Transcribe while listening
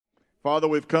Father,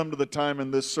 we've come to the time in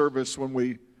this service when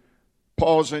we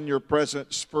pause in your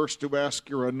presence first to ask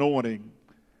your anointing.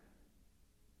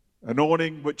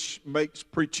 Anointing which makes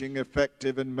preaching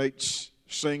effective and makes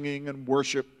singing and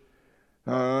worship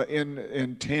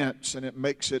intense, and it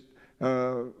makes it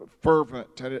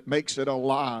fervent, and it makes it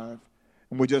alive.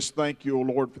 And we just thank you, O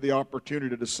Lord, for the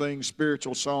opportunity to sing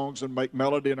spiritual songs and make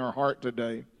melody in our heart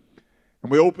today.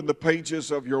 And we open the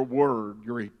pages of your word,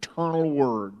 your eternal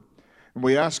word. And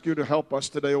we ask you to help us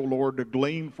today, O Lord, to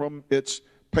glean from its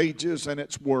pages and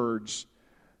its words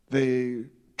the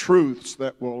truths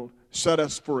that will set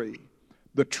us free,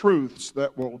 the truths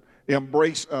that will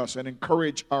embrace us and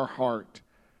encourage our heart,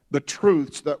 the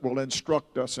truths that will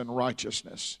instruct us in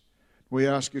righteousness. We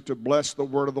ask you to bless the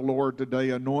word of the Lord today.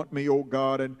 Anoint me, O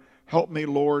God, and help me,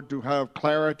 Lord, to have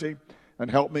clarity,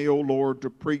 and help me, O Lord, to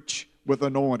preach with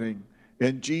anointing.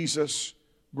 In Jesus'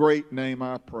 great name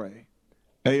I pray.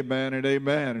 Amen and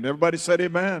amen. And everybody said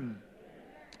amen.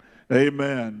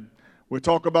 Amen. We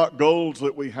talk about goals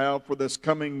that we have for this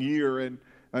coming year and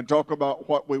talk about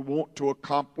what we want to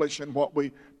accomplish and what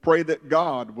we pray that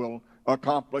God will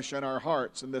accomplish in our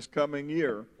hearts in this coming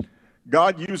year.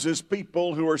 God uses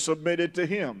people who are submitted to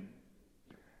Him.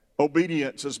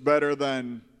 Obedience is better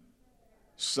than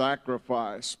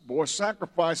sacrifice. Boy,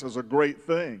 sacrifice is a great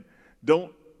thing.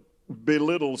 Don't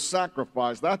belittle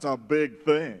sacrifice. That's a big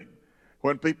thing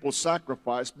when people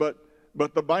sacrifice. But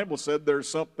the Bible said there's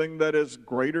something that is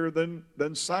greater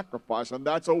than sacrifice, and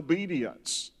that's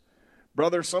obedience.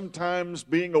 Brother, sometimes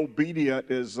being obedient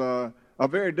is a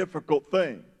very difficult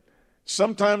thing.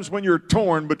 Sometimes when you're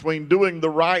torn between doing the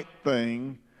right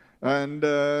thing and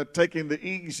taking the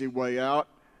easy way out,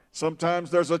 sometimes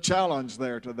there's a challenge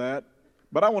there to that.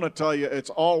 But I want to tell you,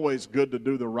 it's always good to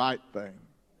do the right thing.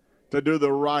 To do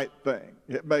the right thing.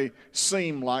 It may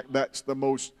seem like that's the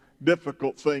most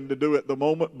difficult thing to do at the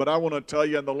moment, but I want to tell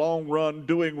you, in the long run,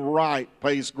 doing right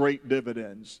pays great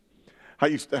dividends. I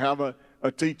used to have a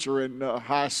teacher in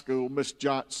high school, Miss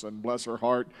Johnson, bless her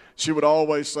heart. She would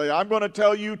always say, I'm going to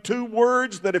tell you 2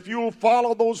 words that if you'll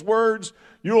follow those words,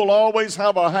 you'll always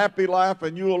have a happy life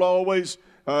and you'll always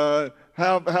have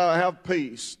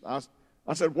peace. I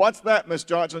said, what's that, Miss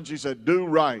Johnson? She said, do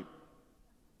right.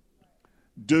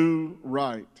 Do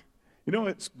right. You know,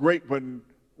 it's great when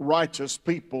righteous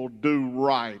people do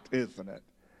right, isn't it?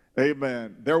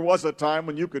 Amen. There was a time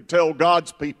when you could tell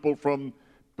God's people from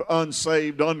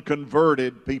unsaved,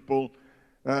 unconverted people.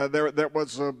 There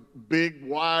was a big,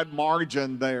 wide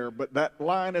margin there, but that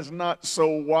line is not so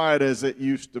wide as it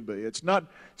used to be. It's not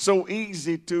so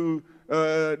easy to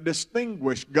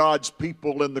distinguish God's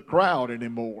people in the crowd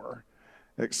anymore.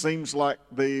 It seems like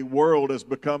the world has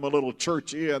become a little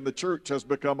churchy, and the church has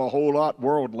become a whole lot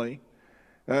worldly.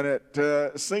 And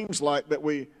it seems like that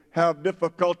we have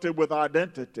difficulty with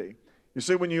identity. You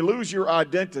see, when you lose your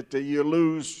identity, you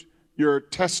lose your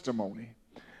testimony.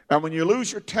 And when you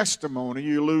lose your testimony,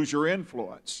 you lose your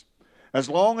influence. As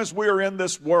long as we're in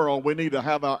this world, we need to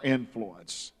have our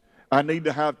influence. I need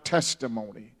to have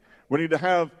testimony. We need to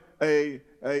have a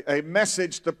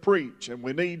message to preach, and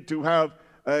we need to have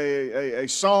a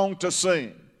song to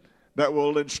sing that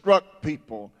will instruct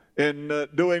people in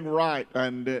doing right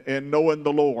and in knowing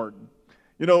the Lord.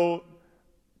 You know,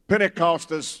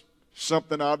 Pentecost is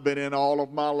something I've been in all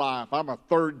of my life. I'm a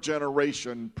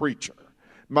 3rd-generation preacher.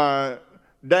 My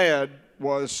dad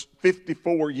was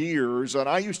 54 years, and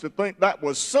I used to think that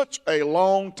was such a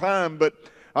long time, but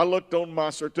I looked on my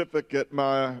certificate,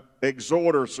 my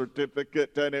exhorter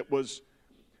certificate, and it was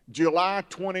July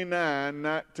 29,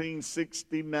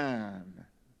 1969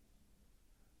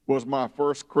 was my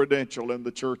first credential in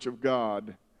the Church of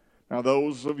God. Now,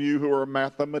 those of you who are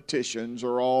mathematicians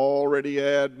are already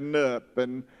adding up,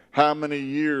 and how many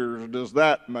years does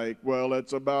that make? Well,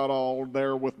 it's about all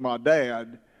there with my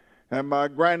dad. And my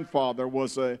grandfather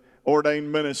was an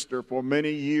ordained minister for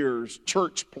many years,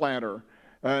 church planter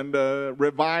and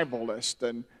revivalist.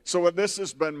 And so this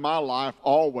has been my life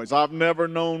always. I've never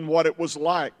known what it was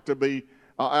like to be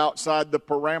outside the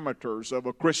parameters of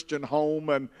a Christian home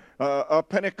and a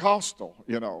Pentecostal,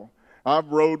 you know. I've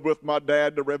rode with my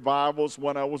dad to revivals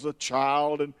when I was a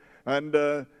child and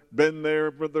been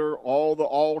there for all the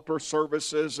altar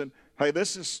services. And, hey,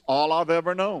 this is all I've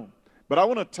ever known. But I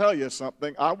want to tell you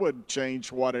something. I wouldn't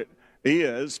change what it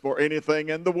is for anything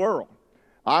in the world.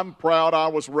 I'm proud I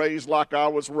was raised like I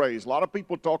was raised. A lot of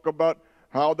people talk about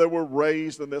how they were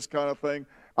raised and this kind of thing.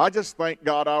 I just thank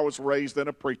God I was raised in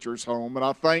a preacher's home, and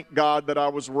I thank God that I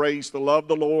was raised to love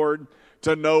the Lord,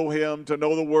 to know Him, to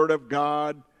know the Word of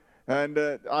God, and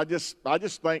I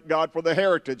just thank God for the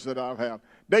heritage that I have.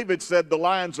 David said, the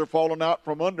lions are fallen out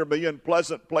from under me in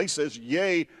pleasant places.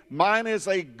 Yea, mine is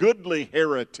a goodly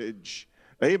heritage.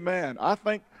 Amen. I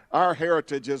think our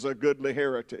heritage is a goodly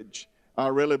heritage. I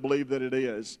really believe that it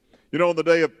is. You know, on the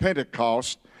day of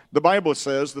Pentecost, the Bible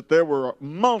says that there were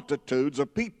multitudes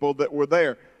of people that were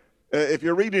there. If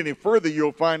you read any further,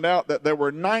 you'll find out that there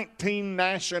were 19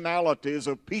 nationalities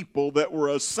of people that were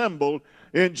assembled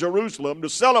in Jerusalem to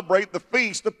celebrate the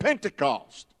feast of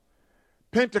Pentecost.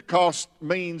 Pentecost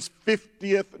means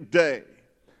 50th day.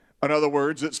 In other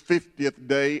words, it's 50th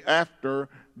day after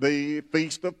the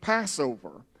feast of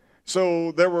Passover.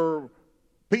 So there were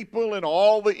people in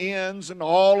all the inns and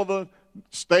all of the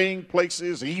staying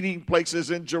places, eating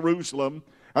places in Jerusalem,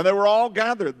 and they were all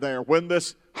gathered there when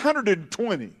this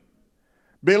 120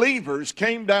 believers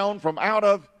came down from out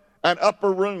of an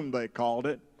upper room, they called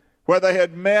it, where they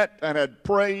had met and had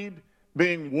prayed,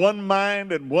 being one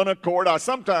mind and one accord. I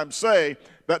sometimes say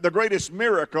that the greatest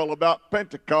miracle about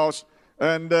Pentecost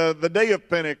and the day of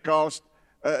Pentecost,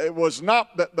 it was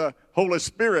not that the Holy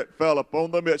Spirit fell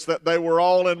upon them, it's that they were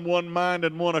all in one mind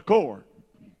and one accord.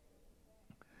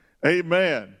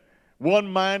 Amen.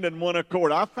 One mind and one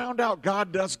accord. I found out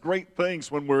God does great things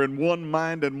when we're in one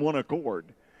mind and one accord.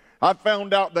 I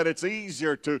found out that it's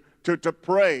easier to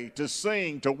pray, to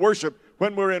sing, to worship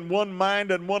when we're in one mind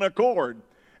and one accord.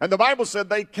 And the Bible said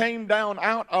they came down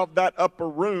out of that upper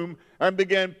room and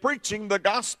began preaching the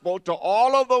gospel to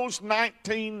all of those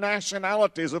 19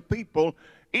 nationalities of people,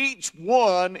 each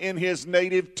one in his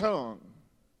native tongue.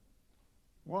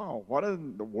 Wow, what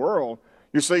in the world?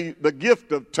 You see, the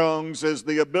gift of tongues is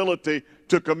the ability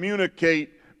to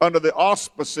communicate under the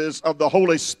auspices of the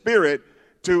Holy Spirit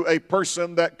to a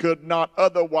person that could not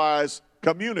otherwise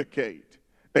communicate.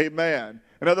 Amen.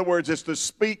 In other words, it's to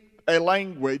speak a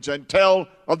language and tell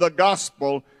of the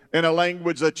gospel in a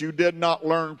language that you did not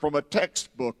learn from a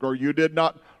textbook or you did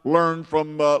not learn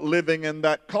from living in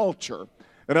that culture.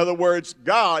 In other words,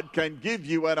 God can give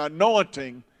you an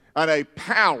anointing and a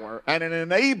power and an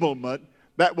enablement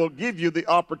that will give you the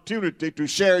opportunity to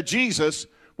share Jesus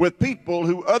with people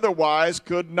who otherwise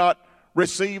could not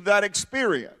receive that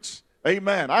experience.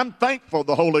 Amen. I'm thankful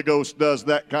the Holy Ghost does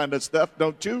that kind of stuff,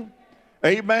 don't you?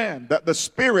 Amen. That the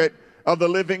Spirit of the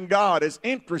living God is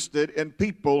interested in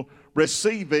people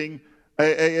receiving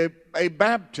a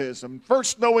baptism,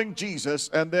 first knowing Jesus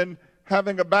and then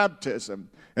having a baptism.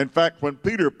 In fact, when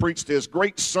Peter preached his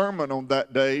great sermon on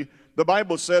that day, the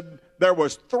Bible said there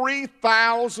was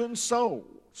 3,000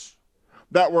 souls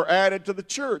that were added to the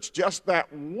church. Just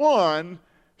that one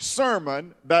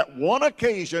sermon, that one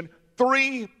occasion,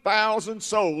 3,000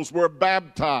 souls were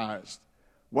baptized.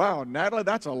 Wow, Natalie,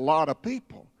 that's a lot of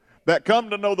people that come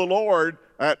to know the Lord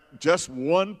at just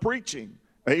one preaching.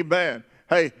 Amen.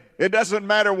 Hey, it doesn't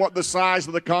matter what the size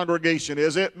of the congregation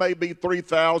is. It may be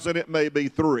 3,000, it may be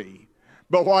 3.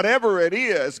 But whatever it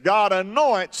is, God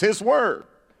anoints His Word.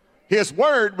 His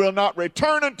Word will not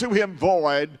return unto Him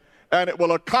void, and it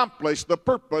will accomplish the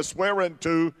purpose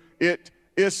whereunto it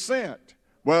is sent.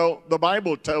 Well, the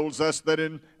Bible tells us that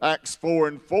in Acts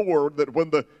 4:4, that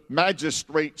when the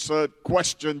magistrates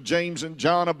questioned James and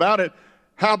John about it,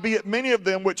 howbeit many of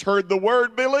them which heard the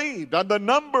word believed, and the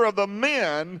number of the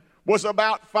men was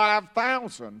about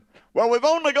 5,000. Well, we've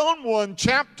only gone one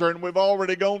chapter, and we've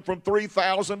already gone from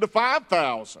 3,000 to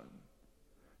 5,000.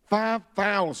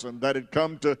 5,000 that had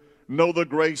come to know the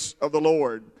grace of the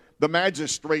Lord. The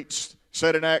magistrates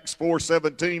said in Acts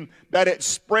 4:17 that it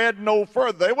spread no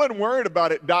further. They weren't worried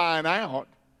about it dying out.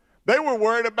 They were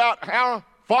worried about how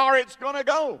far it's going to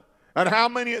go and how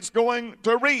many it's going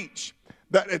to reach.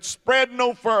 That it spread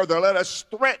no further. Let us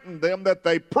threaten them that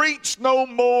they preach no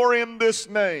more in this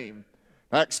name.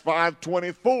 Acts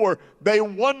 5:24, they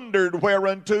wondered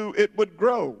whereunto it would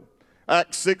grow.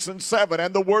 Acts 6:7,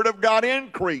 and the word of God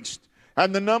increased,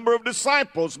 and the number of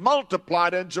disciples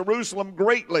multiplied in Jerusalem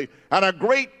greatly, and a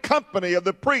great company of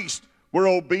the priests were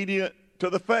obedient to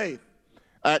the faith.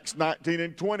 Acts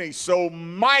 19:20, so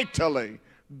mightily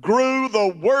grew the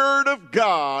word of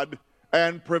God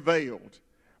and prevailed.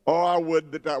 Oh, I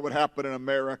would that that would happen in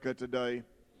America today.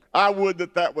 I would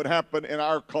that that would happen in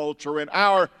our culture, in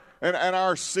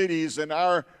our cities, in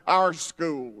our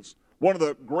schools. One of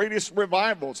the greatest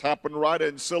revivals happened right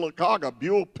in Sylacauga.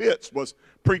 Buell Pitts was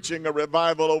preaching a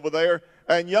revival over there,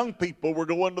 and young people were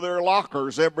going to their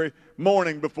lockers every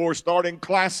morning before starting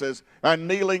classes and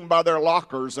kneeling by their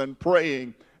lockers and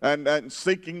praying and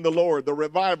seeking the Lord. The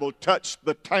revival touched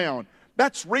the town.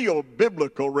 That's real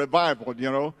biblical revival,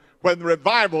 you know, when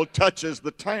revival touches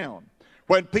the town.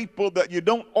 When people that you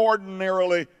don't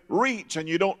ordinarily reach and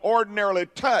you don't ordinarily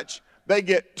touch, they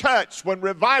get touched when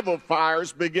revival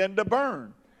fires begin to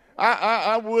burn.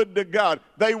 I would to God.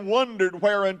 They wondered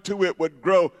whereunto it would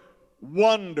grow.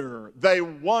 Wonder. They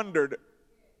wondered.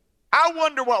 I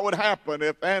wonder what would happen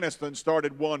if Anniston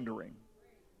started wondering.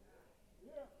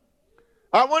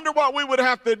 I wonder what we would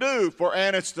have to do for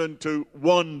Anniston to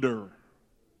wonder.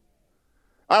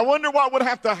 I wonder what would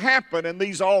have to happen in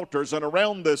these altars and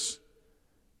around this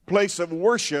place of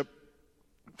worship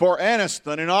for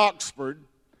Anniston in Oxford,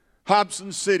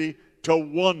 Hobson City, to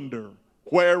wonder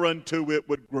whereunto it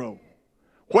would grow.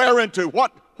 Whereunto?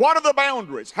 What are the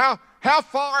boundaries? How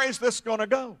far is this going to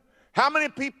go? How many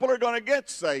people are going to get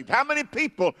saved? How many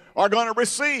people are going to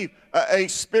receive a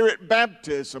spirit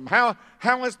baptism? How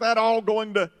is that all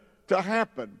going to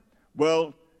happen?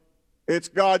 Well, it's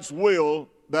God's will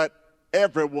that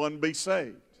everyone be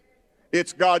saved.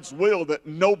 It's God's will that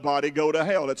nobody go to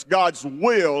hell. It's God's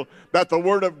will that the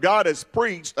Word of God is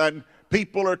preached and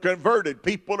people are converted,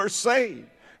 people are saved,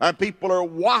 and people are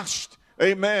washed,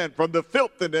 amen, from the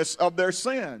filthiness of their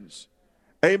sins.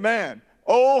 Amen.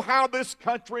 Oh, how this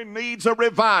country needs a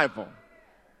revival.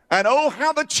 And oh,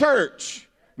 how the church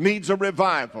needs a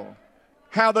revival.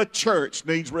 How the church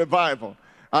needs revival.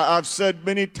 I've said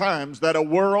many times that a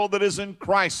world that is in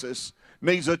crisis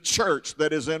needs a church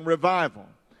that is in revival.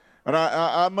 And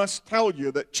I must tell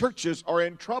you that churches are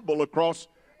in trouble across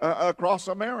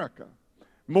America.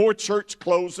 More church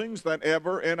closings than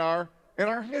ever in our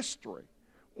history.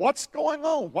 What's going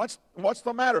on? What's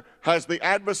the matter? Has the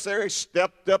adversary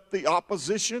stepped up the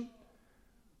opposition?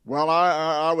 Well,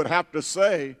 I would have to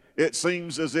say it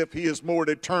seems as if he is more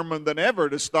determined than ever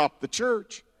to stop the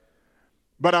church.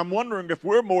 But I'm wondering if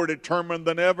we're more determined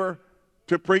than ever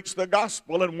to preach the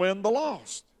gospel and win the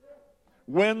lost.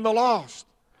 Win the lost.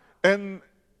 And,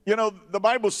 you know, the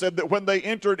Bible said that when they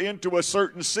entered into a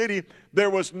certain city, there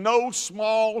was no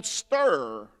small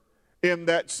stir in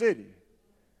that city.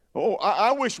 Oh,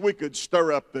 I wish we could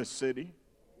stir up this city.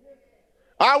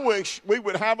 I wish we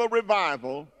would have a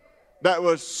revival that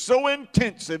was so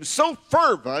intensive, so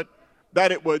fervent,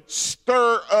 that it would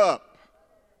stir up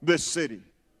this city.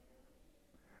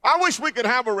 I wish we could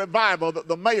have a revival that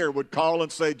the mayor would call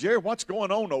and say, Jerry, what's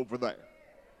going on over there?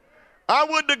 I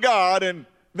would to God in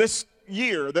this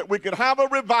year that we could have a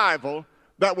revival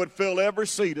that would fill every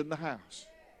seat in the house.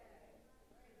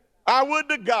 I would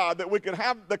to God that we could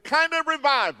have the kind of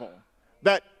revival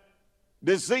that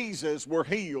diseases were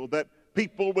healed, that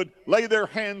people would lay their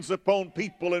hands upon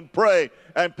people and pray,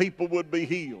 and people would be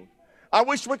healed. I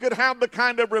wish we could have the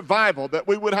kind of revival that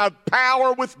we would have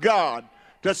power with God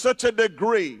to such a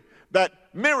degree that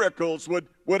miracles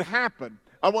would happen.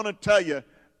 I want to tell you,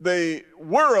 the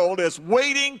world is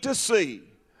waiting to see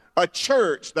a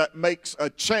church that makes a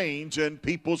change in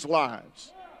people's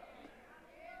lives.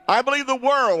 I believe the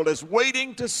world is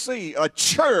waiting to see a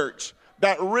church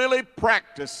that really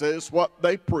practices what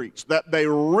they preach, that they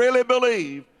really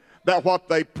believe that what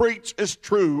they preach is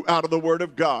true out of the Word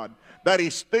of God, that He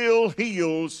still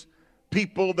heals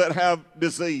people that have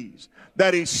disease,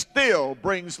 that He still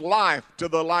brings life to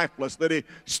the lifeless, that He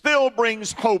still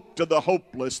brings hope to the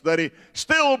hopeless, that He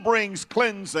still brings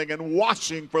cleansing and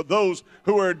washing for those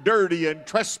who are dirty and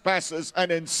trespasses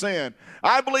and in sin.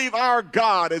 I believe our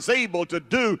God is able to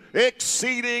do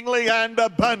exceedingly and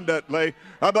abundantly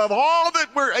above all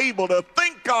that we're able to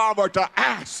think of or to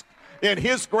ask in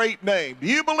His great name. Do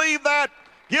you believe that?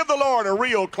 Give the Lord a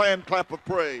real clap of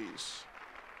praise.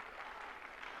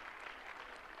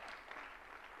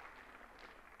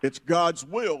 It's God's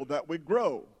will that we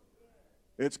grow.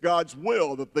 It's God's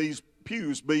will that these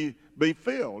pews be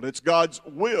filled. It's God's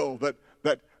will that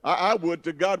I would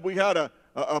to God we had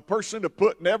a person to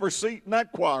put in every seat in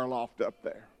that choir loft up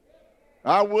there.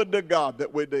 I would to God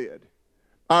that we did.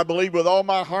 I believe with all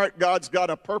my heart God's got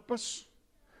a purpose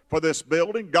for this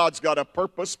building. God's got a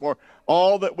purpose for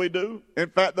all that we do. In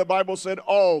fact, the Bible said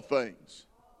all things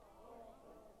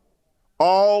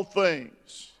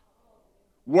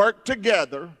work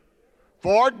together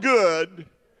for good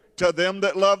to them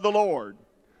that love the Lord,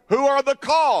 who are the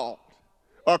called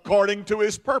according to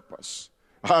His purpose.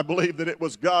 I believe that it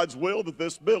was God's will that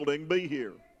this building be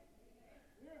here.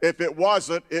 If it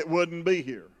wasn't, it wouldn't be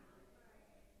here.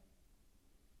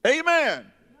 Amen.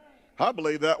 I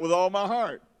believe that with all my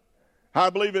heart. I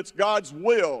believe it's God's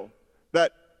will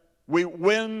that we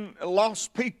win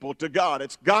lost people to God.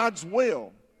 It's God's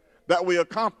will that we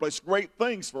accomplish great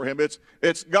things for Him.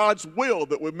 It's God's will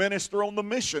that we minister on the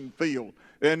mission field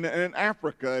in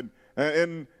Africa and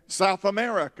in South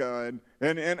America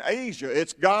and in Asia.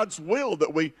 It's God's will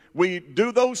that we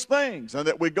do those things and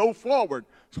that we go forward.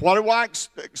 So what do I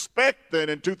expect then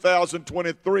in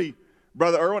 2023,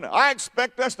 Brother Irwin? I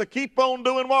expect us to keep on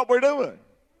doing what we're doing.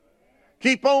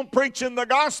 Keep on preaching the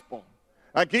gospel.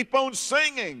 And keep on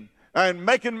singing and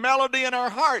making melody in our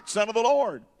hearts unto the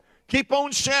Lord. Keep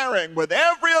on sharing with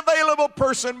every available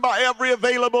person by every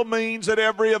available means at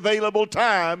every available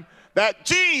time that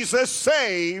Jesus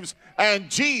saves and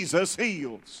Jesus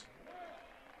heals.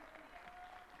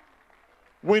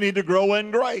 We need to grow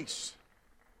in grace.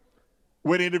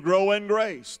 We need to grow in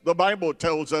grace. The Bible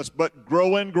tells us, but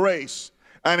grow in grace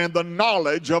and in the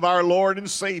knowledge of our Lord and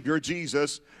Savior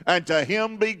Jesus, and to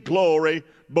him be glory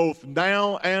both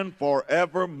now and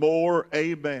forevermore.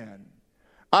 Amen.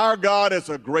 Our God is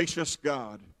a gracious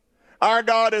God. Our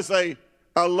God is a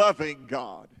loving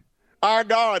God. Our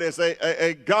God is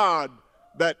a God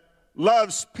that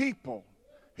loves people.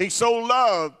 He so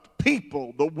loved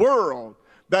people, the world,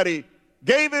 that he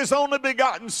gave his only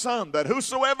begotten Son, that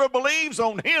whosoever believes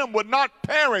on him would not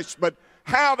perish, but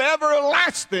have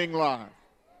everlasting life.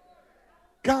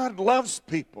 God loves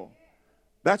people.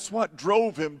 That's what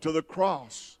drove him to the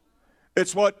cross.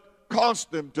 It's what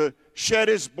caused him to shed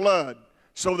his blood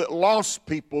so that lost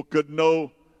people could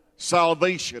know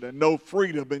salvation and know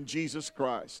freedom in Jesus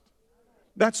Christ.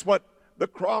 That's what the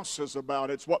cross is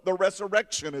about. It's what the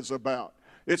resurrection is about.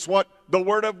 It's what the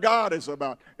Word of God is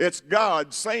about. It's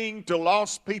God saying to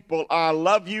lost people, I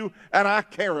love you and I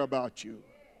care about you.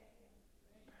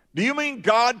 Do you mean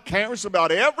God cares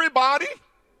about everybody?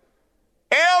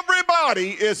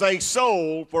 Everybody is a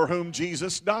soul for whom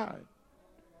Jesus died.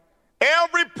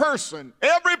 Every person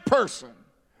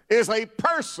is a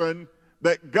person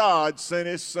that God sent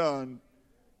his Son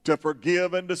to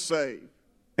forgive and to save.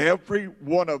 Every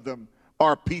one of them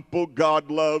are people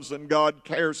God loves and God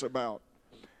cares about.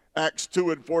 Acts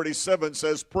 2:47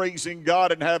 says, praising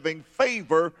God and having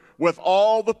favor with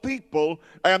all the people,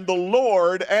 and the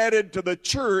Lord added to the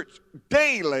church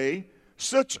daily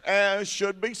such as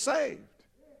should be saved.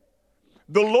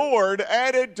 The Lord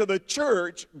added to the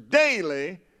church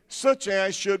daily such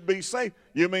as should be saved.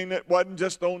 You mean it wasn't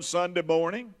just on Sunday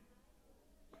morning?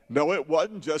 No, it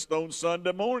wasn't just on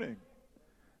Sunday morning.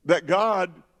 That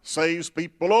God saves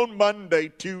people on Monday,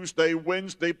 Tuesday,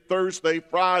 Wednesday, Thursday,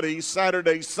 Friday,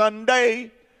 Saturday,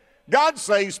 Sunday. God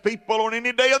saves people on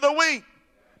any day of the week,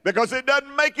 because it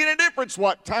doesn't make any difference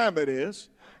what time it is.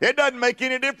 It doesn't make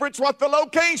any difference what the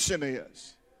location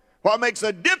is. What makes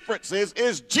a difference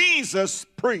is Jesus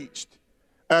preached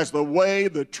as the way,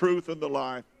 the truth, and the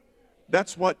life.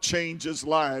 That's what changes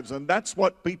lives, and that's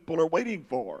what people are waiting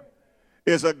for,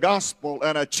 is a gospel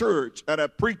and a church and a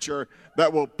preacher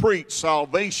that will preach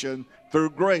salvation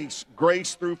through grace,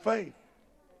 grace through faith.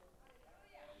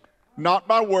 Not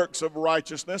by works of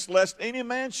righteousness, lest any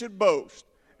man should boast.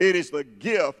 It is the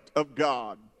gift of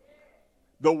God.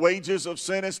 The wages of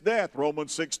sin is death,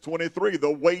 Romans 6:23.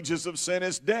 The wages of sin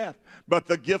is death, but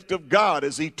the gift of God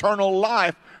is eternal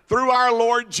life through our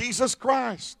Lord Jesus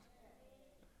Christ.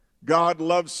 God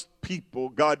loves people.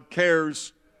 God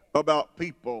cares about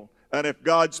people. And if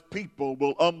God's people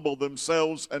will humble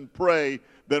themselves and pray,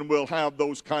 then we'll have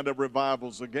those kind of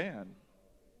revivals again.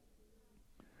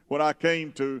 When I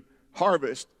came to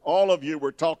Harvest, all of you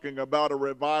were talking about a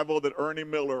revival that Ernie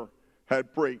Miller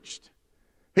had preached.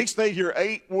 He stayed here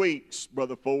 8 weeks,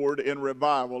 Brother Ford, in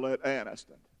revival at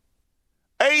Anniston.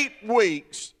 8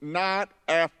 weeks, night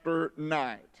after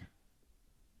night.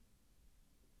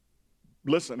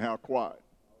 Listen how quiet.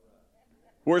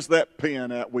 Where's that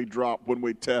pin at we drop when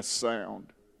we test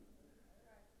sound?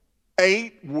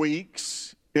 8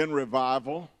 weeks in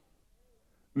revival,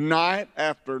 night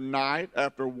after night,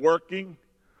 after working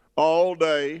all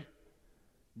day,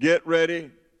 get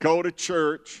ready, go to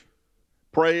church,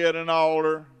 pray at an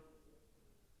altar.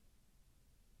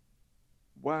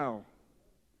 Wow.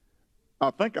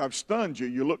 I think I've stunned you.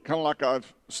 You look kind of like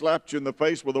I've slapped you in the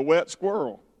face with a wet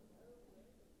squirrel.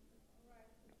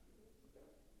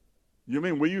 You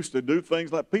mean we used to do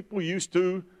things like people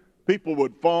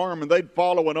would farm and they'd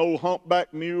follow an old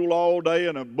humpback mule all day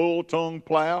and a bull-tongue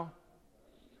plow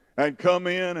and come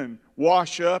in and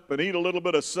wash up and eat a little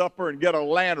bit of supper and get a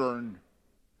lantern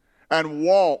and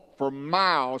walk for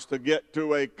miles to get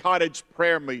to a cottage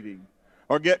prayer meeting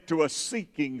or get to a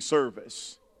seeking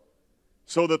service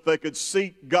so that they could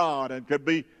seek God and could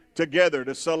be together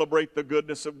to celebrate the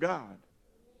goodness of God.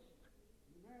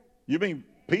 You mean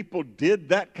people did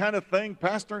that kind of thing,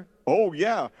 Pastor? Oh,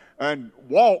 yeah, and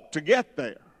walked to get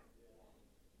there.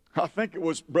 I think it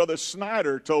was Brother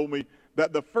Snyder told me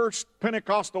that the first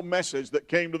Pentecostal message that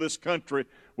came to this country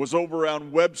was over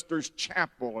around Webster's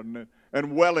Chapel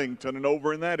and Wellington and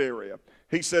over in that area.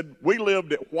 He said, we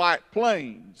lived at White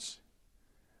Plains.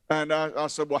 And I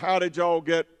said, well, how did y'all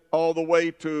get all the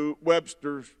way to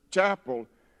Webster's Chapel?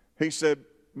 He said,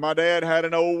 my dad had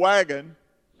an old wagon,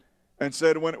 and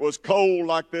said when it was cold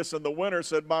like this in the winter,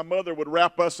 said my mother would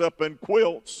wrap us up in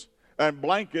quilts and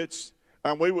blankets,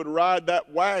 and we would ride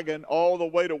that wagon all the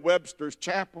way to Webster's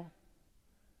Chapel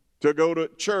to go to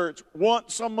church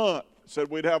once a month. Said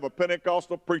we'd have a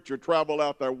Pentecostal preacher travel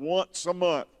out there once a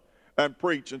month and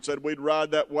preach, and said we'd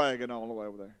ride that wagon all the way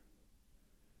over there.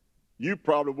 You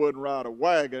probably wouldn't ride a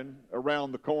wagon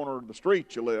around the corner of the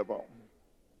street you live on.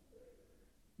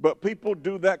 But people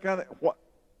do that kind of...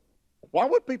 Why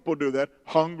would people do that?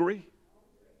 Hungry.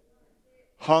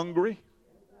 Hungry.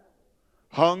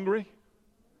 Hungry.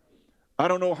 I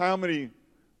don't know how many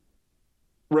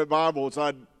revivals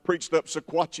I'd preached up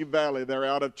Sequatchie Valley there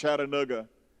out of Chattanooga.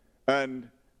 And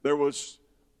there was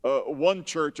one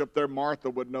church up there, Martha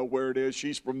would know where it is.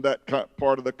 She's from that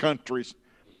part of the country.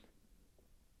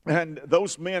 And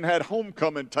those men had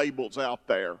homecoming tables out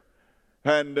there.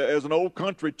 And as an old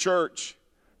country church,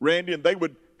 Randy, and they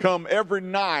would come every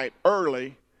night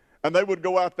early, and they would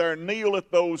go out there and kneel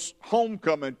at those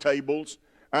homecoming tables,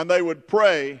 and they would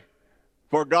pray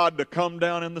for God to come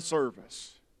down in the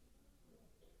service.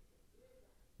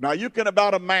 Now you can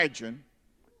about imagine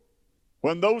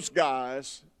when those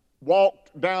guys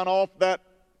walked down off that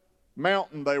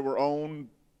mountain they were on,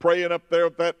 praying up there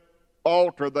at that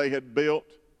altar they had built,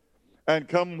 and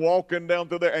come walking down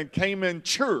through there and came in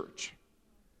church.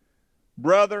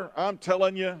 Brother, I'm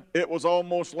telling you, it was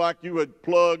almost like you had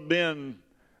plugged in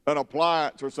an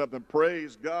appliance or something.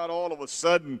 Praise God, all of a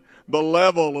sudden, the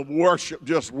level of worship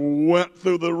just went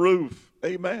through the roof.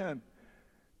 Amen.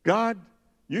 God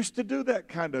used to do that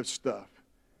kind of stuff.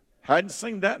 Hadn't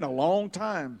seen that in a long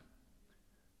time.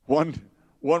 One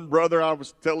brother, I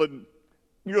was telling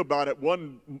you about it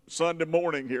one Sunday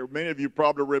morning here. Many of you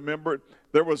probably remember it.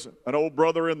 There was an old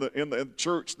brother in the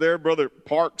church there, Brother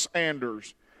Parks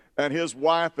Anders, and his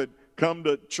wife had come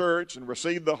to church and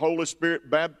received the Holy Spirit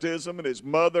baptism, and his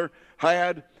mother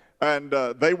had, and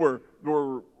they were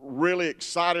really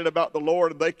excited about the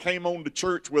Lord, and they came on to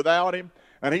church without him,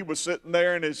 and he was sitting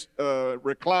there in his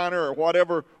recliner or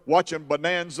whatever, watching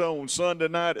Bonanza on Sunday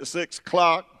night at 6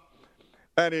 o'clock,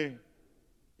 and he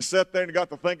sat there and got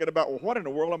to thinking about, well, what in the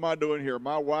world am I doing here?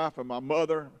 My wife and my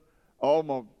mother, all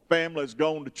my family's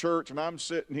gone to church, and I'm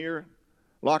sitting here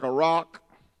like a rock.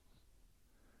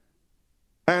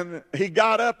 And he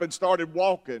got up and started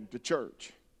walking to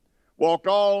church. Walked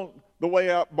all the way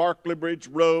out Barclay Bridge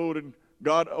Road and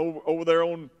got over there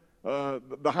on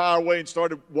the highway and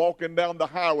started walking down the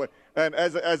highway. And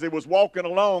as he was walking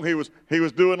along, he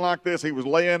was doing like this. He was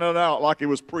laying it out like he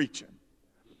was preaching.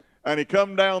 And he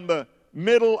come down the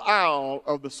middle aisle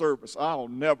of the service. I'll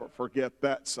never forget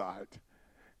that sight.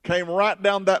 Came right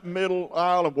down that middle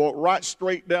aisle and walked right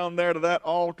straight down there to that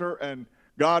altar, and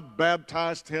God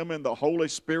baptized him in the Holy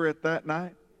Spirit that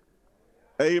night.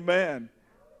 Amen.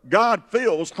 God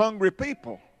fills hungry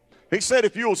people. He said,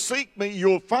 if you'll seek me,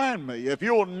 you'll find me. If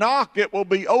you'll knock, it will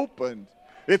be opened.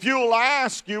 If you'll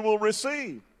ask, you will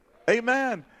receive.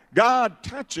 Amen. God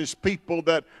touches people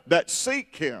that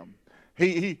seek him.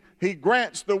 He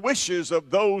grants the wishes of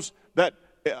those that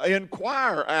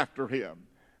inquire after him.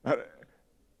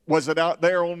 Was it out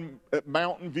there at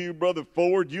Mountain View, Brother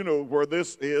Ford? You know where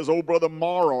this is. Old Brother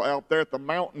Morrow out there at the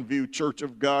Mountain View Church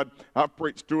of God. I've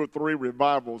preached 2 or 3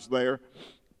 revivals there.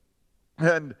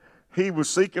 And he was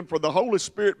seeking for the Holy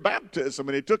Spirit baptism.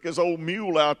 And he took his old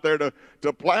mule out there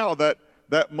to plow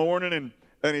that morning.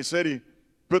 And he said he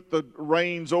put the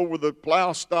reins over the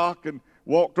plow stock and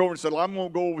walked over and said, well, I'm going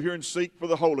to go over here and seek for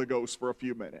the Holy Ghost for a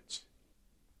few minutes.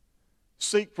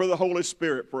 Seek for the Holy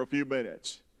Spirit for a few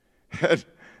minutes. And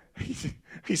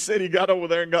he said he got over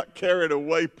there and got carried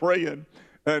away praying.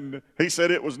 And he said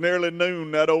it was nearly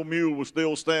noon. That old mule was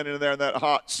still standing there in that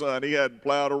hot sun. He hadn't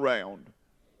plowed around.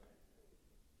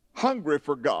 Hungry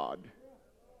for God.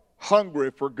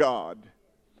 Hungry for God.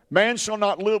 Man shall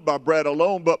not live by bread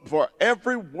alone, but for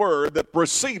every word that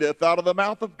proceedeth out of the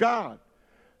mouth of God.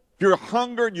 If you're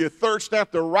hungry and you thirst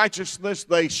after righteousness,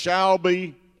 they shall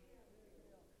be.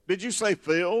 Did you say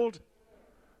filled?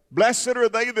 Blessed are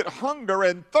they that hunger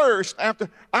and thirst after.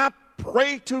 I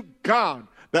pray to God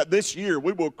that this year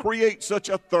we will create such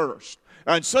a thirst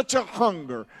and such a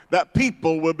hunger that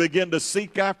people will begin to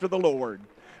seek after the Lord.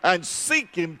 And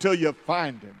seek him till you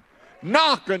find him.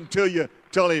 Knock till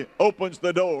he opens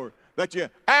the door. That you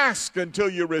ask until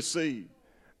you receive.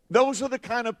 Those are the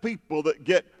kind of people that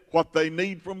get what they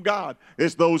need from God.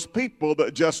 It's those people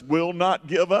that just will not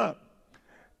give up.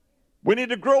 We need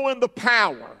to grow in the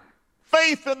power.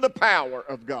 Faith in the power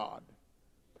of God.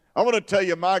 I want to tell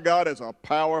you, my God is a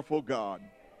powerful God.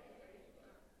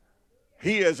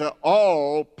 He is an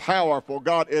all-powerful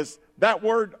God. Is that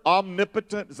word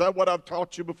omnipotent? Is that what I've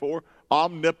taught you before?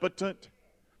 omnipotent.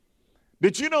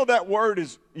 Did you know that word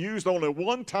is used only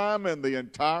one time in the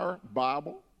entire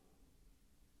Bible?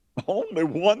 Only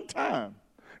one time.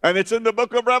 And it's in the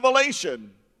book of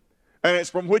Revelation. And it's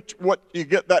from what you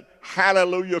get that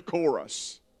hallelujah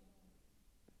chorus.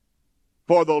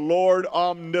 For the Lord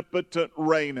omnipotent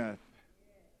reigneth.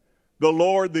 The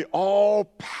Lord, the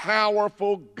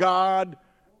all-powerful God,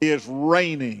 is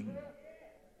reigning.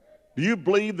 Do you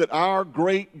believe that our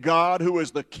great God, who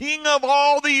is the King of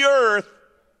all the earth,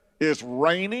 is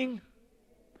reigning?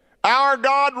 Our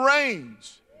God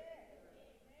reigns.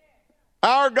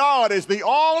 Our God is the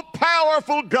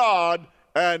all-powerful God,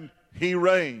 and He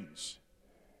reigns.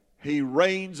 He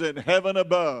reigns in heaven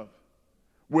above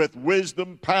with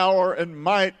wisdom, power, and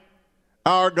might.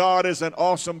 Our God is an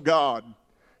awesome God.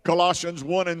 Colossians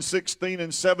 1:16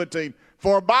 and 17.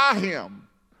 For by Him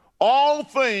all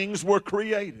things were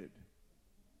created.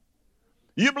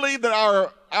 You believe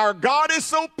that our God is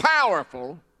so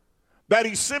powerful that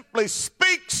He simply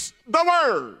speaks the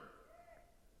word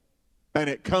and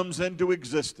it comes into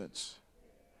existence.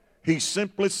 He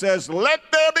simply says, let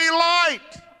there be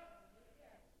light.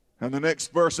 And the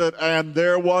next verse said, and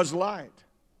there was light.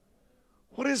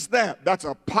 What is that? That's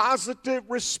a positive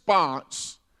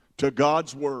response to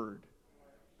God's word.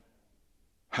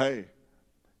 Hey,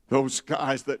 those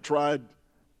guys that tried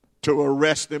to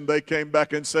arrest Him, they came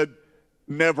back and said,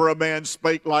 never a man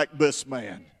spake like this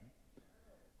man.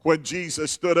 When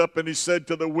Jesus stood up and He said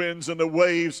to the winds and the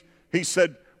waves, He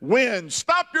said, wind,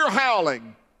 stop your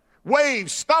howling.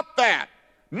 Waves, stop that.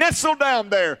 Nestle down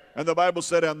there. And the Bible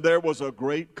said, and there was a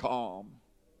great calm.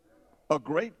 A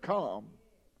great calm.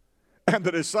 And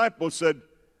the disciples said,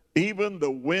 even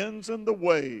the winds and the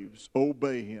waves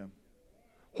obey Him.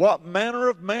 What manner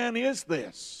of man is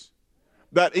this,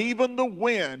 that even the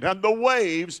wind and the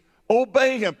waves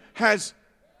obey Him? Has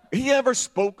He ever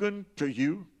spoken to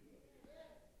you?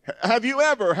 Have you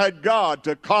ever had God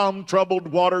to calm troubled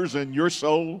waters in your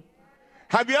soul?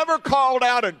 Have you ever called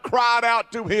out and cried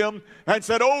out to Him and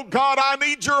said, oh God, I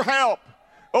need your help.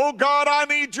 Oh God, I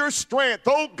need your strength.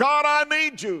 Oh God, I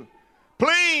need you.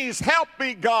 Please help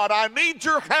me, God. I need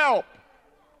your help.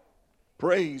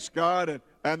 Praise God.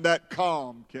 And that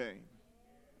calm came.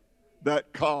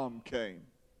 That calm came.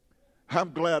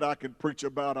 I'm glad I can preach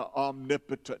about an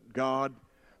omnipotent God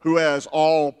who has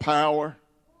all power.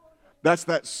 That's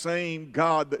that same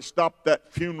God that stopped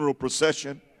that funeral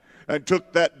procession and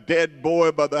took that dead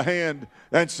boy by the hand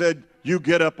and said, you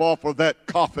get up off of that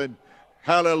coffin,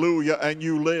 hallelujah, and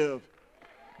you live.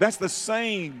 That's the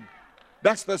same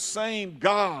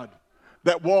God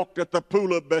that walked at the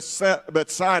pool of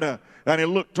Bethsaida, and He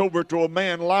looked over to a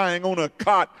man lying on a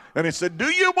cot and He said, do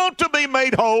you want to be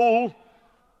made whole?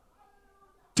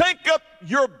 Take up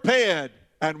your bed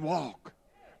and walk.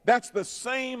 That's the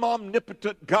same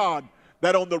omnipotent God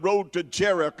that on the road to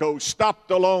Jericho stopped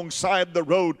alongside the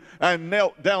road and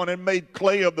knelt down and made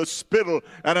clay of the spittle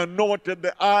and anointed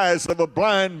the eyes of a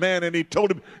blind man, and He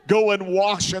told him, go and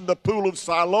wash in the pool of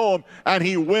Siloam, and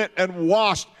he went and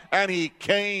washed and he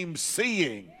came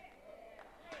seeing.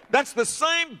 That's the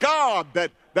same God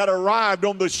that arrived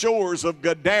on the shores of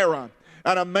Gadara,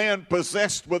 and a man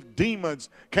possessed with demons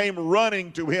came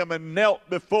running to Him and knelt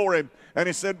before Him. And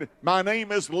he said, my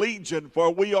name is Legion,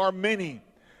 for we are many.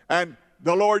 And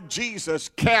the Lord Jesus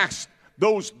cast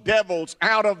those devils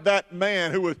out of that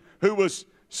man who was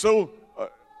so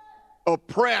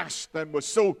oppressed and was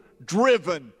so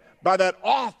driven by that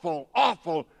awful,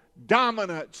 awful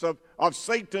dominance of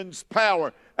Satan's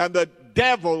power. And the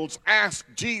devils asked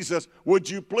Jesus, would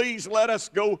you please let us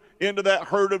go into that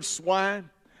herd of swine?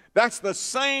 That's the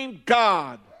same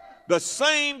God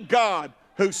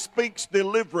who speaks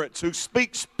deliverance, who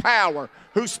speaks power,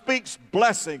 who speaks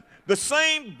blessing. The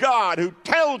same God who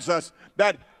tells us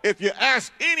that if you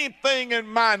ask anything in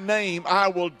my name, I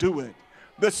will do it.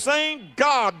 The same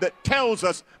God that tells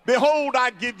us, behold,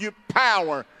 I give you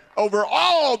power over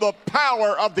all the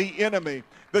power of the enemy.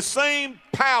 The same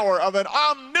power of an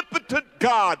omnipotent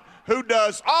God who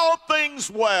does all things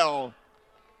well.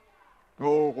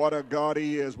 Oh, what a God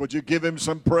He is. Would you give Him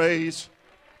some praise?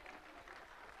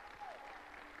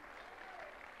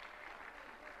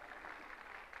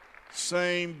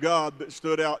 Same God that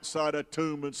stood outside a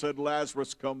tomb and said,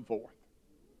 Lazarus, come forth.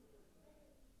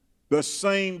 The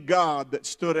same God that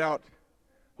stood out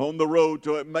on the road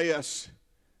to Emmaus,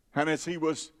 and as He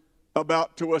was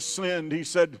about to ascend, He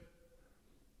said,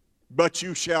 but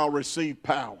you shall receive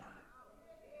power.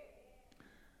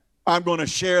 I'm going to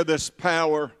share this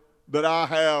power that I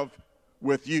have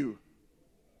with you.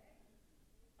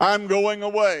 I'm going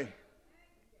away.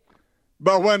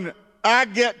 But when I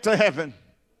get to heaven,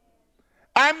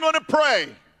 I'm going to pray.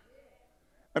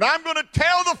 And I'm going to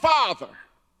tell the Father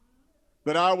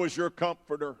that I was your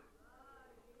comforter.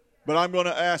 But I'm going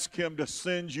to ask him to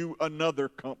send you another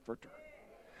comforter.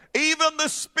 Even the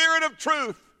Spirit of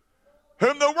truth,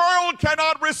 whom the world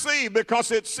cannot receive, because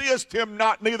it seeth him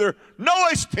not, neither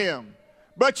knowest him.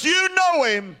 But you know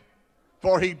him,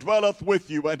 for he dwelleth with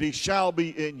you, and he shall be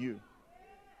in you.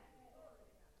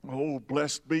 Oh,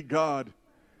 blessed be God.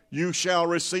 You shall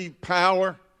receive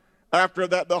power. After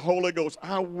that, the Holy Ghost.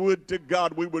 I would to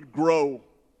God we would grow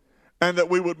and that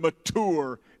we would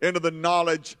mature into the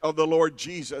knowledge of the Lord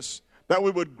Jesus, that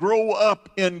we would grow up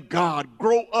in God,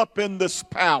 grow up in this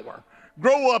power,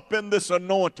 grow up in this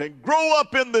anointing, grow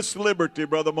up in this liberty,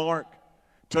 Brother Mark,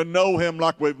 to know him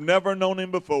like we've never known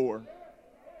him before.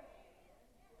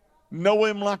 Know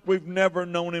him like we've never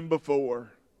known him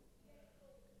before.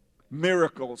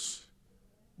 Miracles.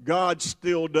 God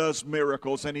still does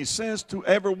miracles, and he says to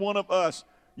every one of us,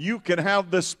 you can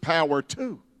have this power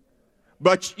too.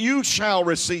 But you shall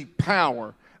receive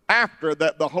power after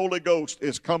that the Holy Ghost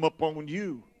is come upon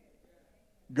you.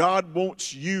 God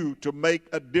wants you to make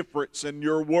a difference in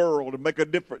your world and make a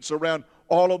difference around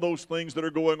all of those things that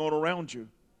are going on around you.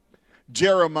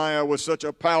 Jeremiah was such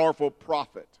a powerful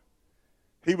prophet.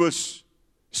 He was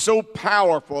so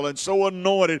powerful and so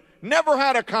anointed, never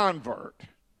had a convert.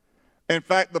 In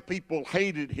fact, the people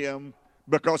hated him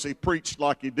because he preached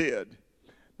like he did.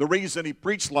 The reason he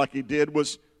preached like he did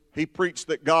was he preached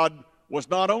that God was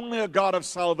not only a God of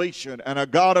salvation and a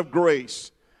God of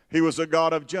grace, he was a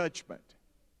God of judgment.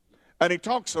 And he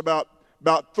talks about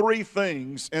three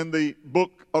things in the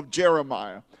book of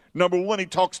Jeremiah. Number one, he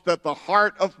talks that the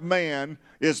heart of man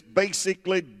is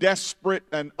basically desperate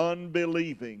and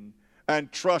unbelieving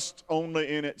and trusts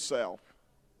only in itself.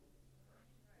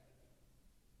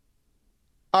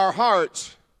 Our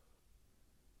hearts,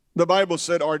 the Bible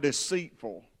said, are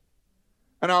deceitful.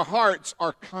 And our hearts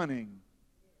are cunning.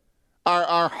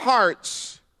 Our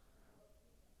hearts,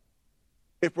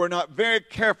 if we're not very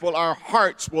careful, our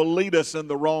hearts will lead us in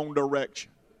the wrong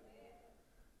direction.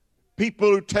 People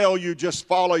who tell you just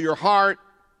follow your heart,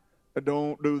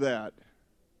 don't do that.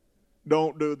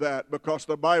 Don't do that, because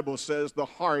the Bible says the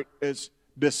heart is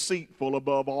deceitful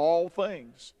above all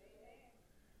things.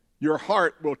 Your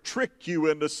heart will trick you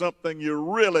into something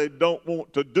you really don't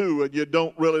want to do and you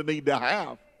don't really need to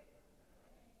have.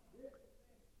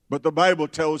 But the Bible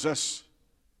tells us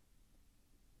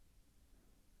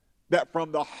that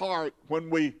from the heart, when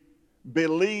we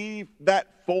believe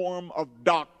that form of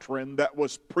doctrine that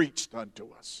was preached unto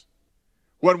us,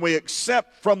 when we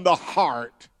accept from the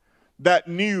heart that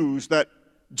news that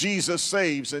Jesus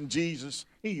saves and Jesus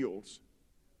heals,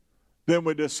 then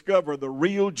we discover the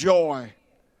real joy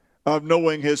of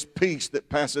knowing his peace that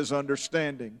passes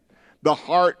understanding. The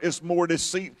heart is more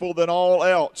deceitful than all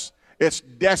else. It's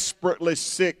desperately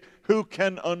sick. Who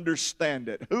can understand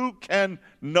it? Who can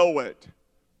know it?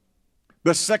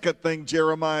 The second thing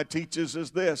Jeremiah teaches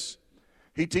is this.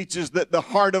 He teaches that the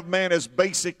heart of man is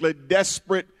basically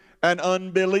desperate and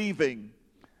unbelieving.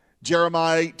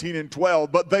 Jeremiah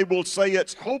 18:12, but they will say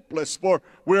it's hopeless, for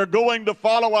we're going to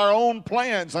follow our own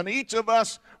plans, and each of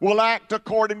us will act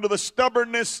according to the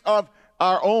stubbornness of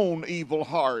our own evil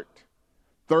heart.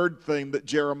 Third thing that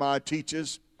Jeremiah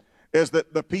teaches is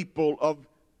that the people of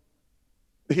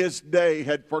his day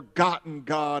had forgotten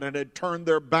God and had turned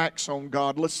their backs on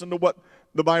God. Listen to what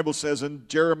the Bible says in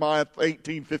Jeremiah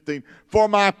 18:15. For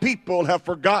my people have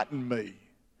forgotten me,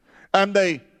 and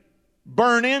they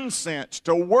burn incense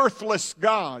to worthless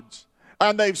gods,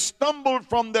 and they've stumbled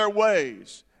from their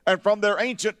ways and from their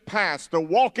ancient paths to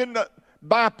walk in the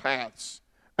bypaths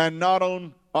and not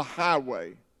on a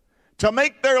highway, to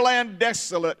make their land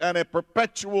desolate and a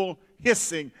perpetual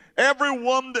hissing. Every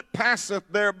one that passeth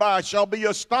thereby shall be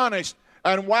astonished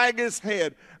and wag his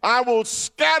head. I will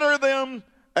scatter them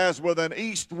as with an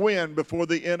east wind before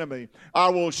the enemy. I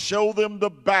will show them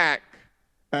the back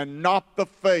and not the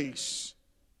face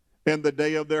in the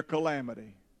day of their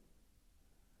calamity.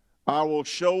 I will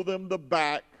show them the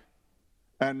back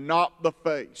and not the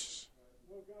face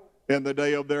in the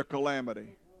day of their calamity.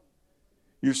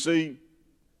 You see,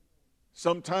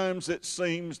 sometimes it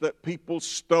seems that people's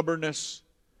stubbornness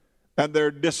and their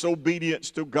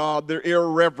disobedience to God, their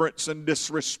irreverence and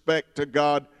disrespect to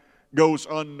God goes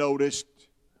unnoticed.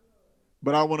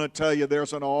 But I want to tell you,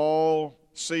 there's an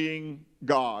all-seeing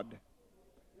God.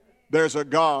 There's a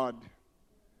God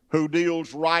who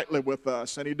deals rightly with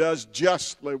us, and he does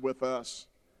justly with us.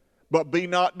 But be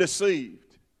not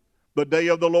deceived. The day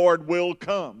of the Lord will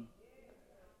come.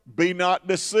 Be not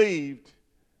deceived.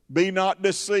 Be not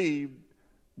deceived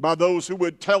by those who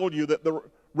would tell you that the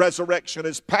resurrection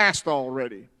is past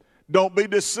already. Don't be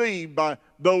deceived by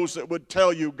those that would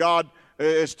tell you God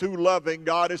is too loving,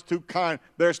 God is too kind,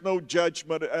 there's no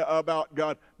judgment about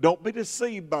God. Don't be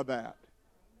deceived by that.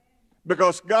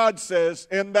 Because God says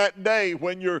in that day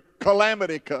when your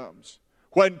calamity comes,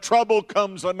 when trouble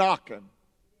comes a-knocking,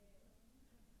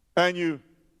 and you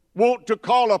want to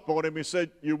call upon Him, He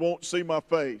said, you won't see my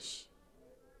face.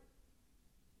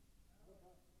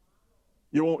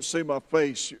 You won't see my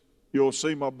face, you'll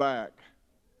see my back.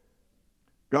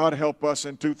 God help us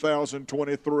in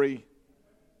 2023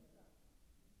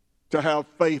 to have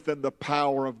faith in the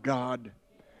power of God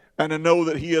and to know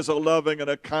that He is a loving and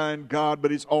a kind God,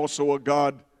 but He's also a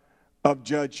God of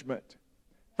judgment.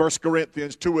 1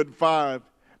 Corinthians 2:5,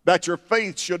 that your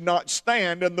faith should not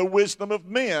stand in the wisdom of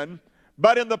men,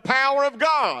 but in the power of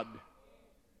God.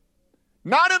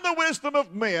 Not in the wisdom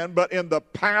of men, but in the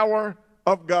power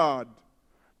of God.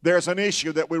 There's an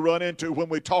issue that we run into when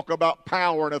we talk about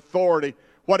power and authority,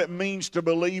 what it means to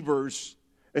believers,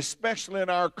 especially in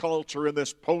our culture in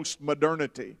this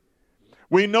post-modernity.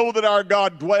 We know that our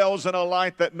God dwells in a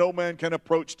light that no man can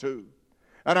approach to.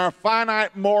 And our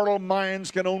finite mortal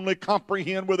minds can only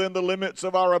comprehend within the limits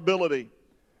of our ability.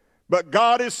 But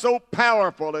God is so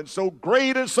powerful and so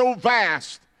great and so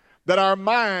vast that our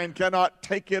mind cannot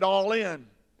take it all in.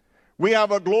 We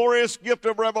have a glorious gift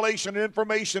of revelation and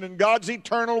information in God's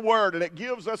eternal word, and it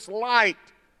gives us light,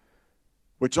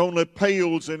 which only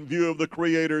pales in view of the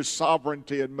Creator's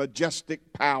sovereignty and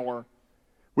majestic power.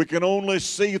 We can only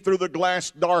see through the glass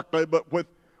darkly, but with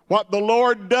what the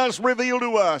Lord does reveal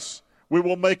to us, we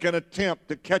will make an attempt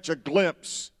to catch a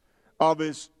glimpse of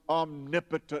His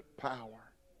omnipotent power.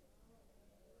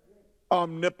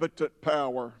 Omnipotent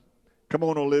power. Come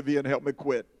on, Olivia, and help me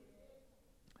quit.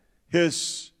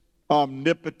 His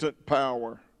omnipotent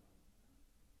power.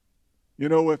 You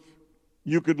know, if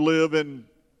you could live in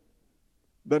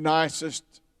the nicest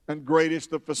and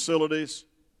greatest of facilities,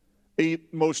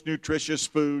 eat most nutritious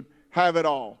food, have it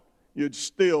all, you'd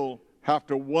still have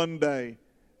to one day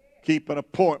keep an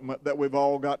appointment that we've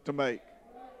all got to make.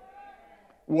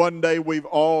 One day we've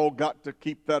all got to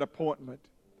keep that appointment.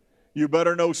 You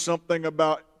better know something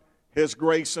about His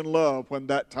grace and love when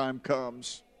that time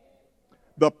comes.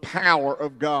 The power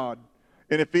of God.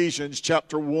 In Ephesians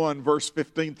chapter 1, verse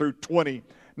 15 through 20,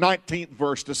 19th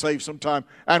verse to save some time.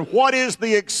 And what is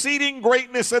the exceeding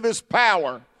greatness of His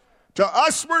power to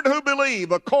usward who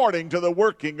believe, according to the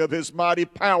working of His mighty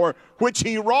power, which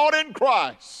He wrought in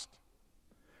Christ,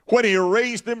 when He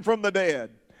raised Him from the dead,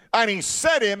 and He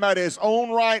set Him at His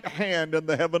own right hand in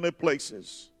the heavenly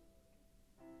places.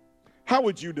 How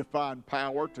would you define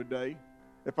power today?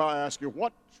 If I ask you,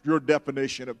 what's your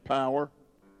definition of power?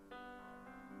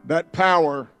 That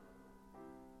power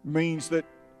means that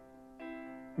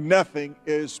nothing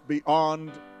is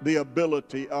beyond the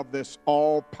ability of this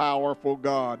all-powerful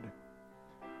God.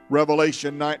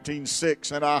 Revelation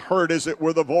 19:6, and I heard as it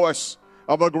were the voice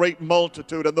of a great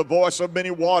multitude and the voice of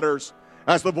many waters,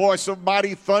 as the voice of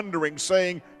mighty thundering,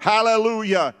 saying,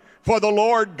 Hallelujah, for the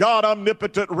Lord God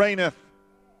omnipotent reigneth.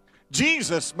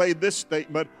 Jesus made this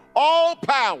statement, all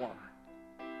power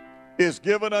is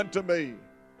given unto me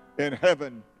in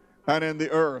heaven and in the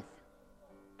earth.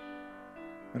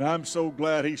 And I'm so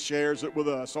glad He shares it with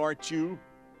us, aren't you?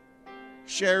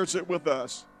 Shares it with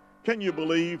us. Can you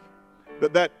believe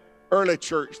that early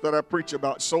church that I preach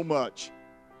about so much,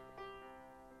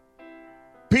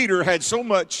 Peter had so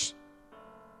much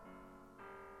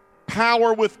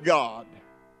power with God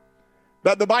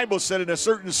that the Bible said in a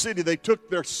certain city they took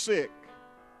their sick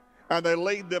and they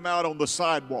laid them out on the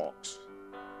sidewalks.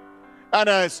 And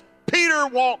as Peter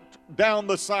walked down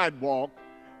the sidewalk,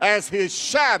 as his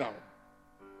shadow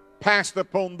passed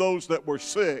upon those that were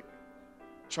sick,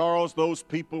 Charles, those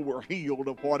people were healed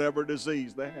of whatever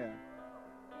disease they had.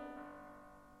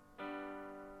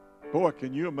 Boy,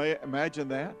 can you imagine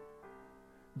that?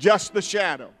 Just the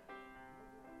shadow.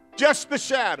 Just the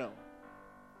shadow.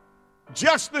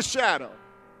 Just the shadow.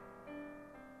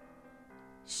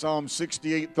 Psalm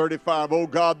 68:35, O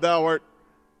God, thou art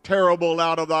terrible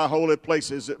out of thy holy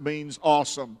places. It means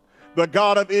awesome. The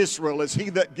God of Israel is He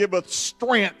that giveth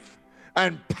strength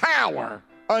and power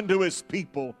unto His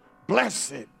people.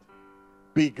 Blessed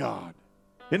be God.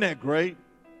 Isn't that great?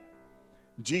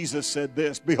 Jesus said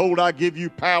this, Behold, I give you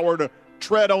power to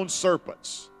tread on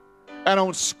serpents and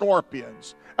on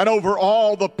scorpions and over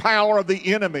all the power of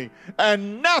the enemy.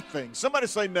 And nothing, somebody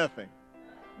say nothing,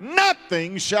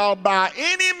 nothing shall by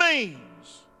any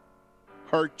means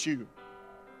hurt you.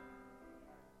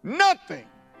 Nothing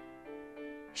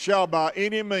shall by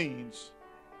any means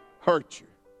hurt you.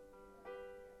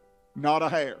 Not a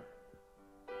hair.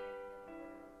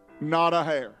 Not a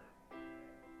hair.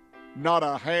 Not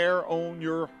a hair on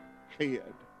your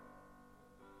head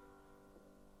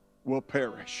will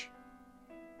perish.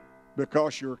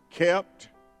 Because you're kept,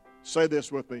 say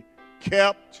this with me,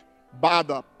 kept by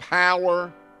the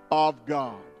power of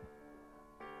God.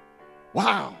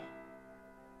 Wow.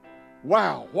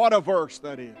 Wow, what a verse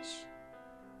that is.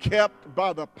 Kept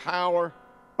by the power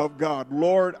of God.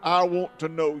 Lord, I want to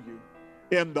know you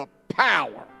in the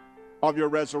power of your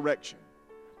resurrection.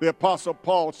 The Apostle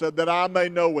Paul said that I may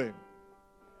know him.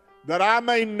 That I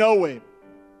may know him.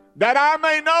 That I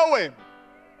may know him.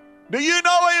 Do you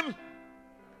know him?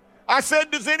 I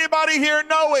said, does anybody here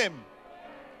know him?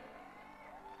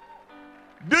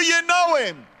 Do you know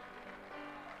him?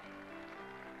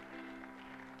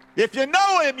 If you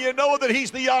know him, you know that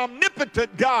he's the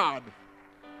omnipotent God.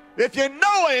 If you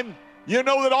know him, you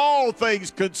know that all things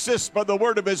consist by the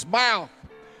word of his mouth.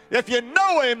 If you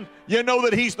know him, you know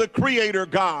that he's the creator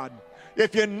God.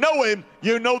 If you know him,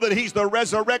 you know that he's the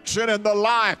resurrection and the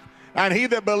life. And he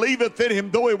that believeth in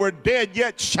him, though he were dead,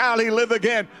 yet shall he live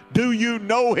again. Do you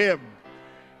know him?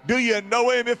 Do you know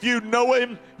him? If you know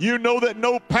him, you know that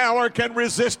no power can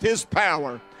resist his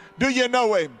power. Do you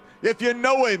know him? If you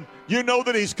know him, you know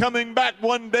that he's coming back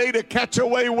one day to catch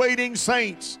away waiting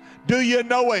saints. Do you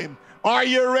know him? Are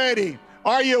you ready?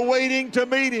 Are you waiting to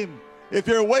meet him? If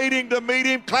you're waiting to meet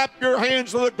him, clap your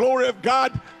hands to the glory of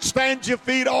God. Stand your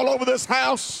feet all over this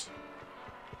house.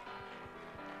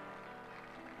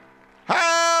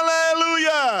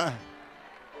 Hallelujah.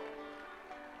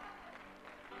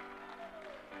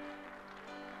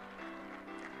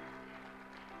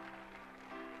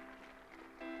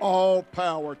 All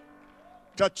power.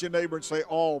 Touch your neighbor and say,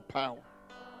 all power.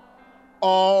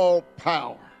 All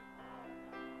power.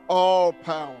 All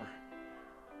power.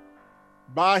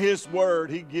 By his word,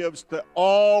 he gives to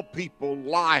all people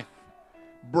life,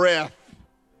 breath,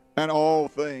 and all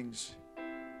things.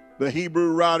 The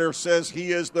Hebrew writer says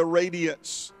he is the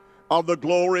radiance of the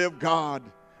glory of God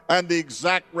and the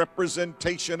exact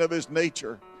representation of his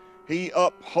nature. He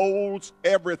upholds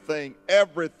everything.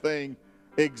 Everything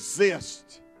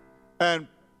exists and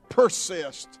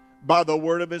persists by the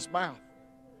word of his mouth.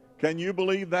 Can you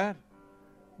believe that?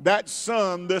 That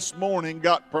sun this morning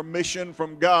got permission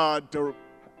from God to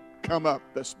come up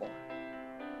this morning.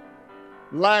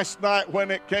 Last night when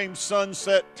it came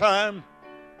sunset time,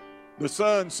 the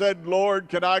sun said, Lord,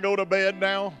 can I go to bed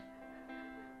now?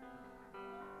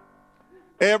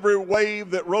 Every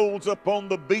wave that rolls up on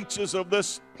the beaches of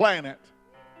this planet,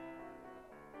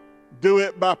 do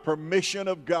it by permission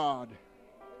of God.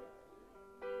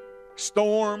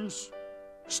 Storms,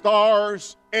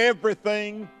 stars,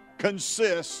 everything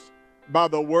consists by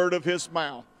the word of his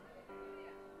mouth.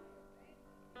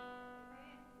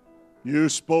 You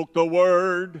spoke the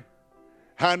word,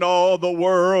 and all the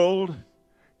world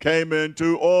came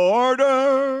into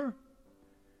order.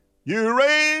 You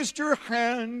raised your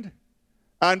hand,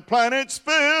 and planets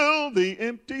filled the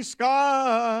empty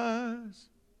skies.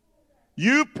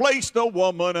 You placed a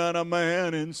woman and a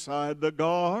man inside the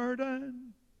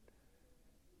garden.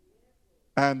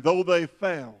 And though they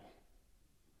fell,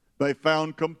 they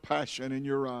found compassion in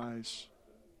your eyes.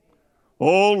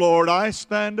 Oh Lord, I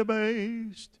stand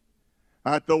amazed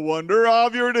at the wonder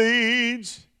of your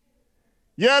deeds.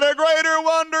 Yet a greater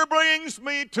wonder brings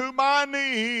me to my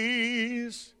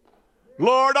knees.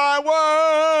 Lord,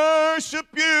 I worship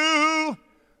you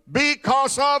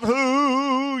because of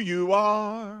who you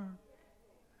are.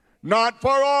 Not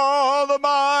for all the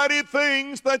mighty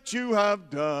things that you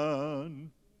have done.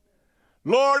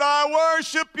 Lord, I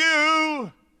worship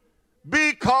you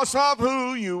because of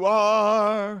who you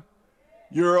are.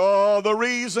 You're all the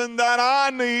reason that I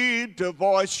need to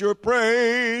voice your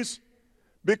praise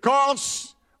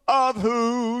because of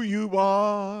who you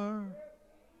are.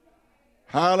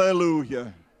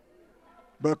 Hallelujah.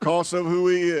 Because of who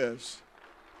he is.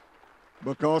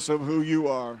 Because of who you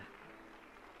are.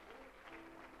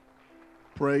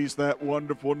 Praise that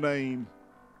wonderful name.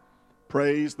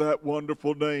 Praise that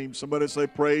wonderful name. Somebody say,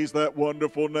 praise that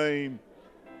wonderful name.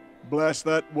 Bless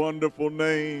that wonderful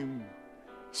name.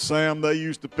 Sam, they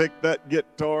used to pick that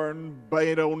guitar and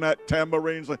bang on that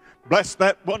tambourine. Say, bless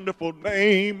that wonderful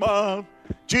name of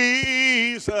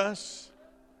Jesus.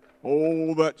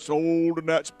 Oh, that's old and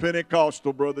that's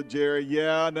Pentecostal, Brother Jerry.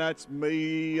 Yeah, that's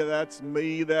me, that's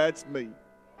me, that's me.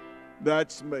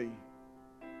 That's me.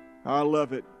 I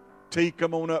love it. T,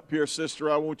 come on up here, sister.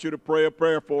 I want you to pray a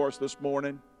prayer for us this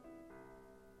morning.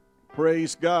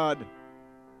 Praise God.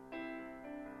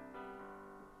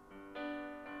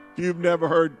 If you've never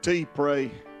heard T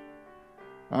pray,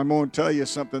 I'm going to tell you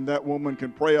something. That woman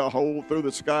can pray a hole through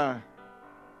the sky.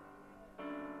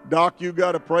 Doc, you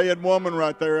got a praying woman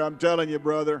right there, I'm telling you,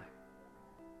 brother.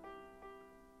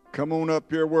 Come on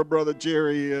up here where Brother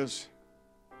Jerry is.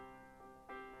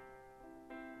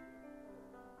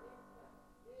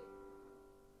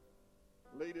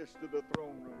 Lead us to the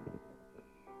throne room.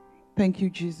 Thank you,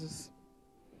 Jesus.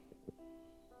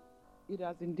 It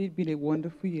has indeed been a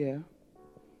wonderful year.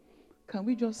 Can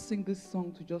we just sing this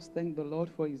song to just thank the Lord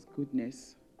for his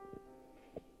goodness?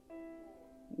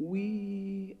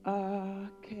 We are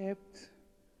kept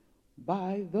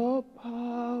by the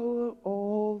power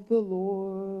of the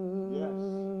Lord.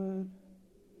 Yes.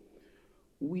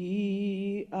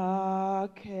 We are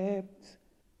kept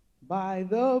by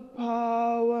the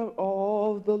power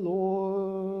of the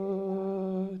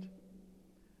Lord.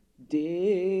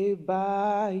 Day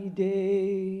by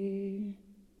day,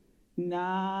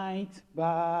 night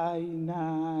by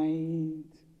night,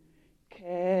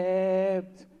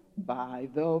 kept by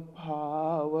the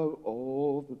power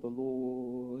of the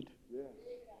Lord. Yes.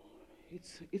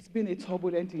 It's been a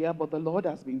turbulent year, but the Lord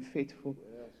has been faithful.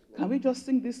 Yes, can we just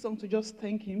sing this song to just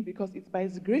thank him? Because it's by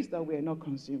his grace that we are not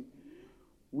consumed.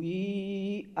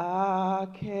 We are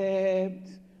kept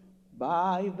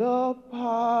by the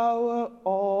power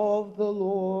of the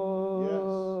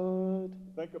Lord. Yes.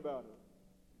 Think about it.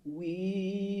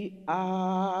 We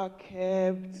are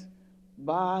kept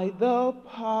by the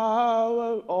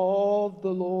power of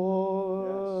the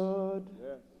Lord. Yes.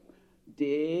 Yes.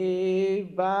 Day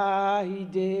by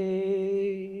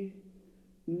day,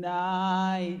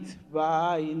 night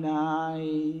by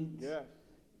night. Yes.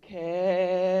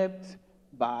 Kept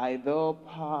by the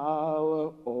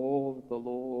power of the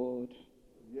Lord.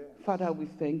 Yes. Father, we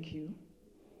thank you.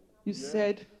 You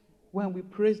said when we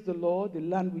praise the Lord, the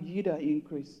land will yield our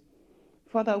increase.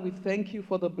 Father, we thank you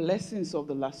for the blessings of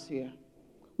the last year.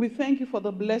 We thank you for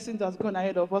the blessings that's gone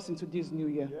ahead of us into this new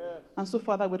year. Yes. And so,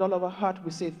 Father, with all of our heart,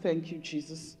 we say thank you,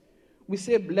 Jesus. We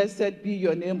say, blessed be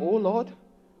your name, O Lord.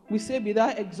 We say, be thou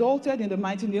exalted in the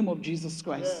mighty name of Jesus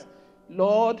Christ. Yes.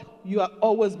 Lord, you have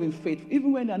always been faithful.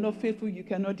 Even when you are not faithful, you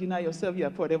cannot deny yourself. You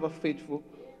are forever faithful.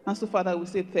 And so, Father, we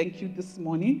say thank you this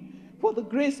morning for the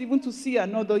grace even to see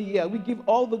another year. We give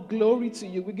all the glory to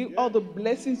you. We give all the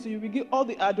blessings to you. We give all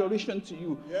the adoration to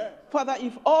you. Father,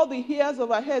 if all the hairs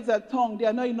of our heads are tongue, they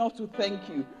are not enough to thank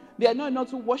you. They are not enough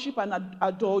to worship and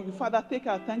adore you. Father, take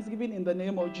our thanksgiving in the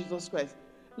name of Jesus Christ.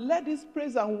 Let this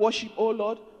praise and worship, O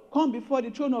Lord, come before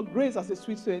the throne of grace as a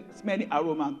sweet-smelling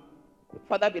aroma.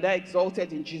 Father, be thou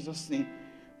exalted in Jesus' name.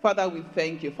 Father, we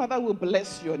thank you. Father, we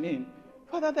bless your name.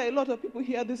 Father, there are a lot of people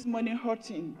here this morning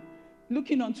hurting,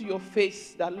 looking onto your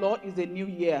face that, Lord, is a new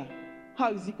year.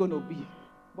 How is it going to be?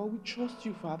 But we trust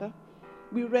you, Father.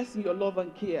 We rest in your love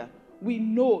and care. We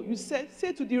know. You say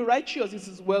to the righteous, it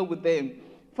is well with them.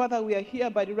 Father, we are here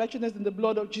by the righteousness in the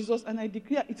blood of Jesus, and I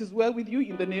declare it is well with you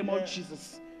in the name of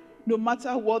Jesus. No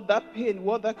matter what that pain,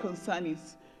 what that concern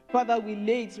is, Father, we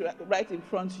lay it right in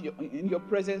front of you, in your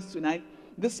presence tonight,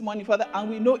 this morning, Father, and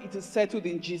we know it is settled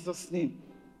in Jesus' name.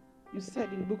 You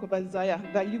said in the book of Isaiah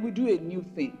that you will do a new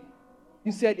thing.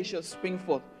 You said it shall spring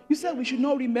forth. You said we should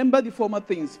not remember the former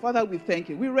things. Father, we thank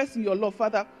you. We rest in your love,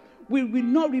 Father. We will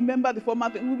not remember the former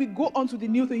things. We will go on to the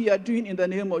new thing you are doing in the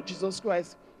name of Jesus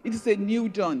Christ. It is a new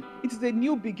dawn. It is a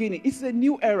new beginning. It's a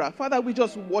new era. Father, we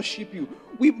just worship you.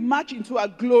 We march into our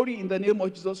glory in the name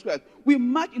of Jesus Christ. We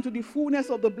march into the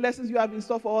fullness of the blessings you have in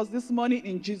store for us this morning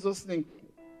in Jesus' name.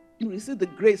 You receive the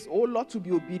grace, oh Lord, to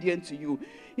be obedient to you.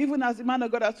 Even as the man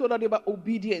of God has told us about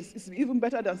obedience, it's even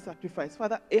better than sacrifice.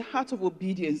 Father, a heart of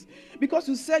obedience. Because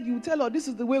you said you tell us this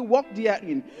is the way, walk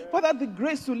therein. Father, the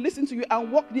grace to listen to you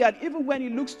and walk therein, even when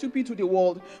it looks stupid to the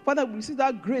world. Father, we receive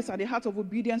that grace and the heart of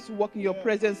obedience to walk in your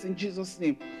presence in Jesus'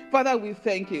 name. Father, we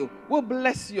thank you. We'll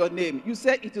bless your name. You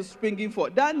said it is springing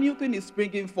forth. That new thing is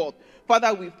springing forth.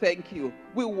 Father, we thank you.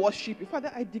 We worship you.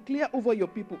 Father, I declare over your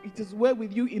people, it is well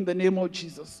with you in the name of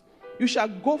Jesus. You shall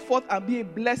go forth and be a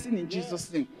blessing in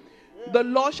Jesus' name. The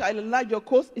Lord shall enlarge your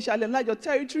coast. It shall enlarge your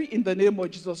territory in the name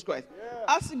of Jesus Christ.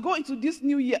 As you go into this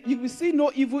new year, you will see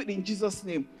no evil in Jesus'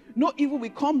 name. No evil will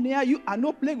come near you, and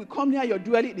no plague will come near your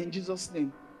dwelling in Jesus'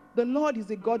 name. The Lord is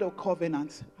a God of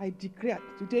covenant. I declare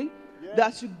today that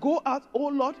as you go out, oh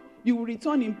Lord, you will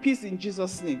return in peace in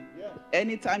Jesus' name.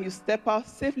 Anytime you step out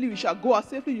safely, you shall go out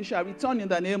safely, you shall return in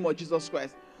the name of Jesus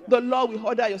Christ. The Lord will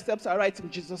order your steps aright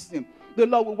in Jesus' name. The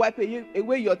Lord will wipe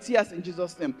away your tears in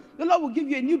Jesus' name. The Lord will give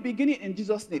you a new beginning in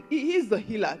Jesus' name. He is the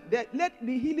healer. Let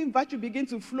the healing virtue begin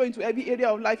to flow into every area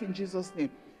of life in Jesus'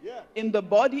 name. In the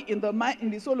body, in the mind, in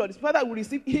the soul, Lord. Father, we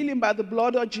receive healing by the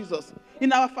blood of Jesus.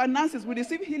 In our finances, we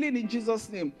receive healing in Jesus'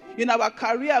 name. In our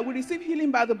career, we receive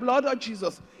healing by the blood of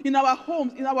Jesus. In our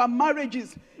homes, in our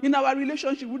marriages, in our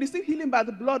relationship, we receive healing by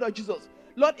the blood of Jesus.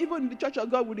 Lord, even in the church of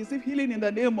God, we receive healing in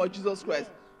the name of Jesus Christ.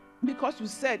 Because you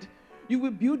said, you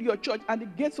will build your church and the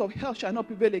gates of hell shall not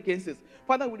prevail against it.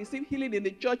 Father, we receive healing in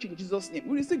the church in Jesus' name.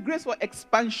 We receive grace for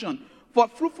expansion, for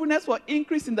fruitfulness, for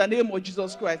increase in the name of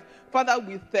Jesus Christ. Father,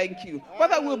 we thank you.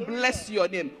 Father, we bless your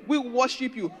name. We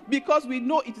worship you because we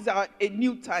know it is a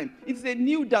new time. It's a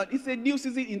new dawn. It's a new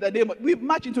season in the name of. We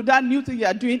march into that new thing you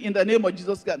are doing in the name of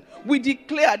Jesus Christ. We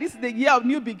declare this is the year of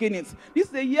new beginnings. This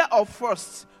is the year of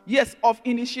firsts. Yes, of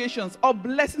initiations, of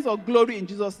blessings, of glory in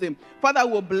Jesus' name. Father,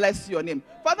 we bless your name.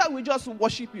 Father, we just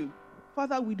worship you.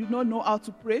 Father, we do not know how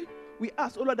to pray. We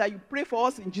ask, oh Lord, that you pray for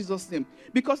us in Jesus' name.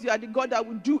 Because you are the God that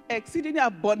will do exceedingly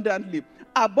abundantly,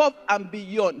 above and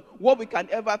beyond what we can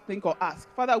ever think or ask.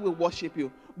 Father, we worship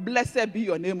you. Blessed be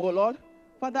your name, oh Lord.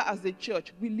 Father, as a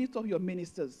church, we lift up your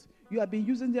ministers. You have been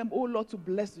using them, oh Lord, to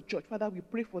bless the church. Father, we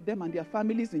pray for them and their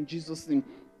families in Jesus' name.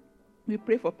 We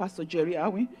pray for Pastor Jerry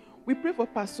Awi. We pray for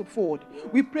Pastor Ford.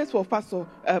 We pray for Pastor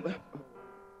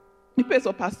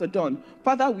Don.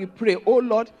 Father, we pray, oh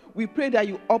Lord, we pray that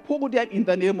you uphold them in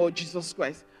the name of Jesus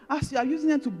Christ. As you are using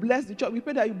them to bless the church, we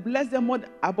pray that you bless them more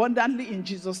abundantly in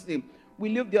Jesus' name. We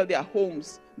live their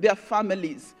homes, their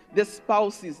families, their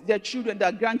spouses, their children,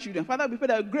 their grandchildren. Father, we pray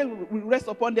that your grace will rest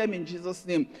upon them in Jesus'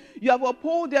 name. You have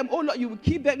upheld them, oh Lord, you will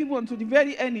keep them even unto the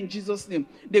very end in Jesus' name.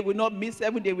 They will not miss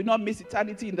heaven, they will not miss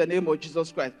eternity in the name of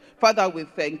Jesus Christ. Father, we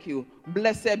thank you.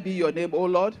 Blessed be your name, oh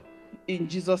Lord. In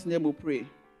Jesus' name we pray.